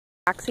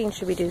Roxy, and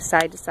should we do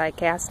side-to-side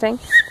casting?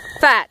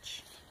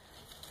 Fetch.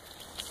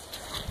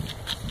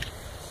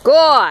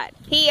 Good.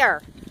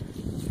 Here.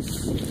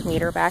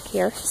 Meet her back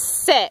here.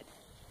 Sit.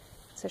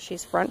 So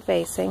she's front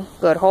facing.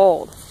 Good.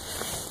 Hold.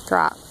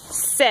 Drop.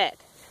 Sit.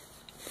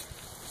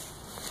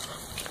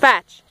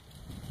 Fetch.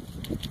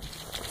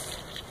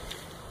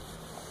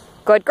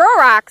 Good girl,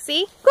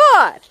 Roxy.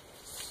 Good.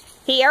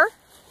 Here.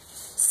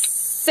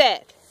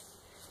 Sit.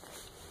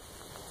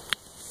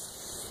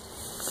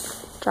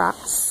 Drop.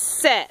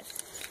 Sit.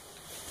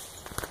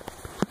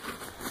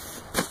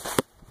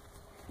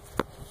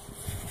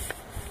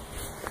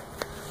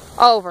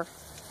 Over.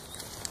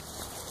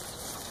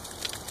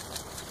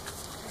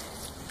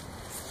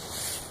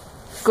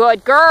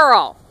 Good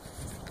girl.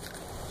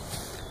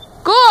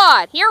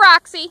 Good. Here,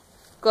 Roxy.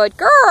 Good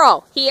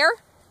girl. Here.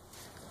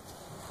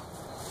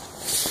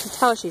 You can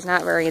tell she's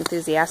not very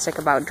enthusiastic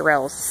about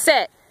drills.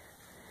 Sit.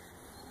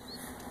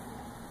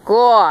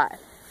 Good.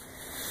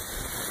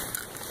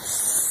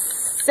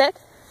 Sit.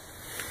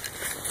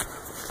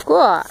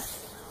 Good.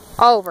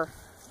 Over.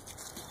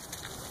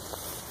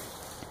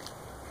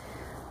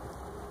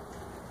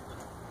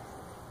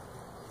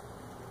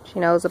 She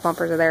knows the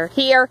bumpers are there.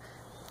 Here.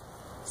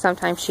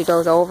 Sometimes she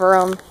goes over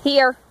them.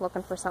 Here.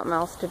 Looking for something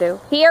else to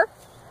do. Here.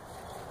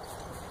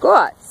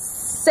 Good.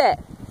 Sit.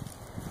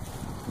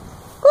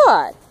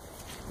 Good.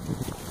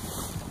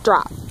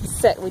 Drop.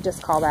 Sit. We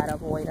just call that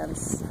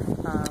avoidance.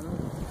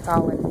 It's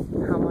all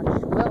in how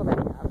much will they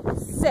have.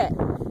 Sit.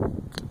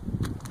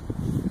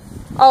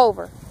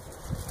 Over.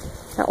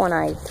 That one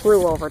I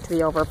threw over to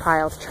the over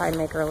pile to try and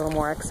make her a little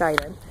more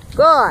excited.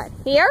 Good.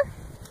 Here.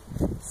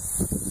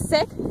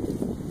 Sit.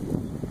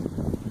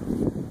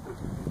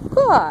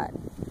 Good.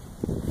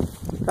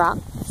 Drop.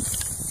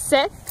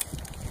 Sit.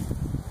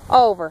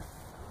 Over.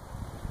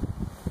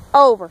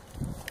 Over.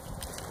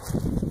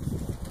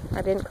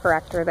 I didn't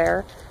correct her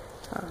there.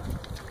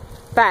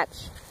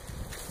 Fetch.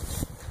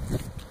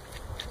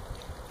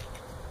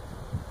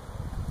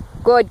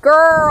 Good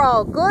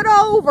girl. Good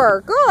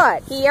over.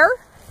 Good. Here.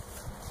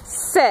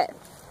 Sit.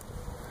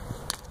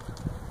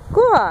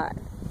 Good.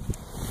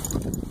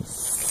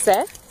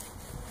 Sit.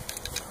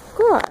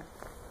 Good.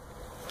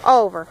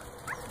 Over.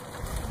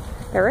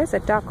 There is a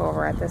duck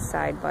over at this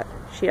side, but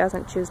she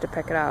doesn't choose to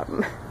pick it up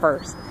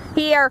first.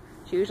 Here.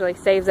 She usually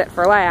saves it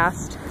for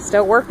last.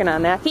 Still working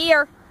on that.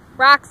 Here.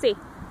 Roxy.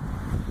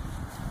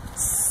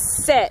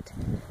 Sit.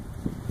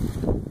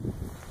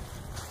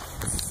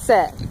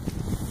 Sit.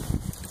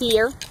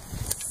 Here.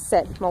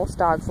 Sit. Most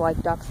dogs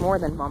like ducks more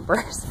than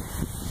bumpers.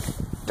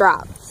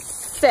 Drop.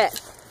 Sit.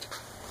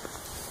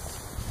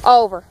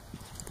 Over.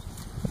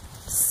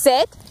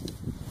 Sit.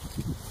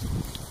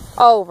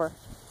 Over.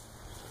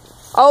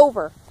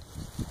 Over.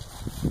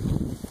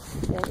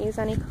 Didn't use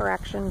any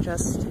correction,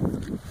 just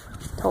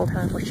told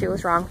her where she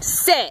was wrong.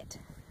 Sit.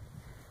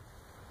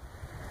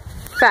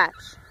 Fetch.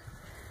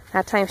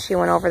 That time she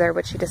went over there,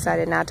 but she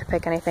decided not to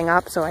pick anything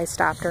up, so I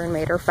stopped her and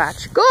made her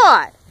fetch.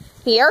 Good.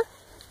 Here.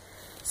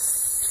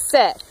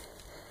 Sit.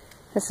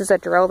 This is a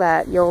drill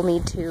that you'll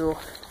need to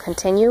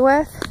continue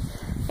with,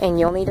 and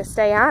you'll need to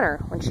stay on her.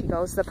 When she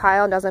goes to the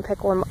pile and doesn't pick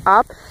them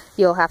up,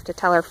 you'll have to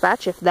tell her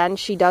fetch. If then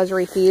she does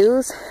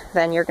refuse,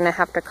 then you're going to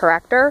have to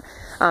correct her.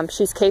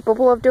 She's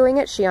capable of doing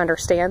it. She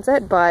understands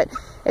it, but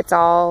it's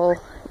all,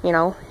 you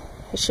know,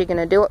 is she going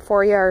to do it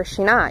for you or is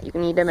she not? You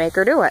need to make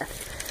her do it.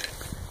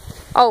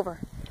 Over.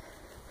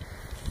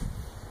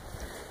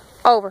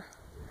 Over.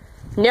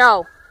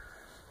 No.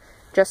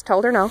 Just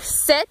told her no.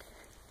 Sit.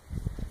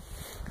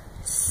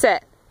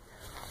 Sit.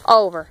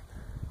 Over.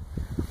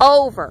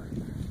 Over.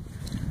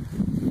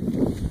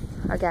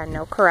 Again,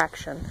 no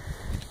correction.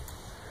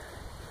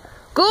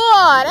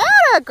 Good.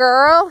 Atta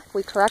girl. If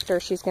we correct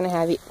her, she's going to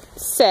have you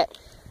sit.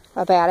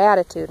 A bad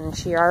attitude, and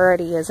she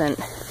already isn't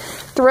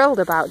thrilled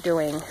about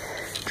doing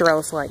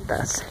drills like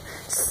this.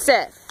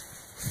 Sit.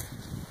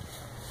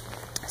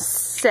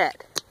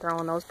 Sit.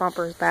 Throwing those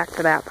bumpers back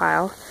to that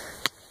pile.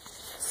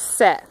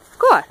 Sit.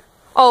 Good.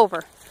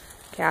 Over.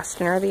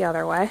 Casting her the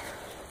other way.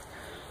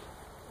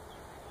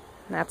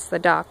 And that's the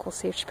duck. We'll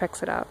see if she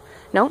picks it up.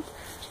 Nope.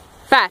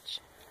 Fetch.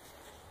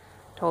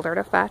 Told her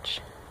to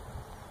fetch.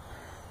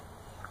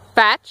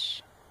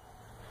 Fetch.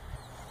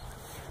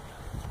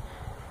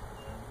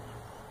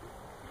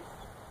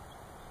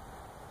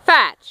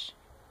 Fetch.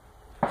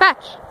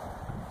 Fetch.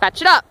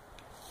 Fetch it up.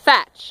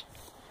 Fetch.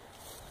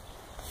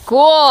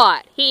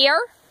 Good. Here.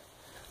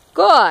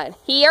 Good.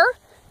 Here.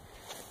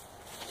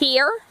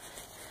 Here.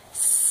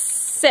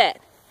 Sit.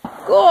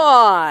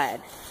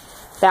 Good.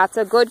 That's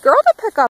a good girl to pick up.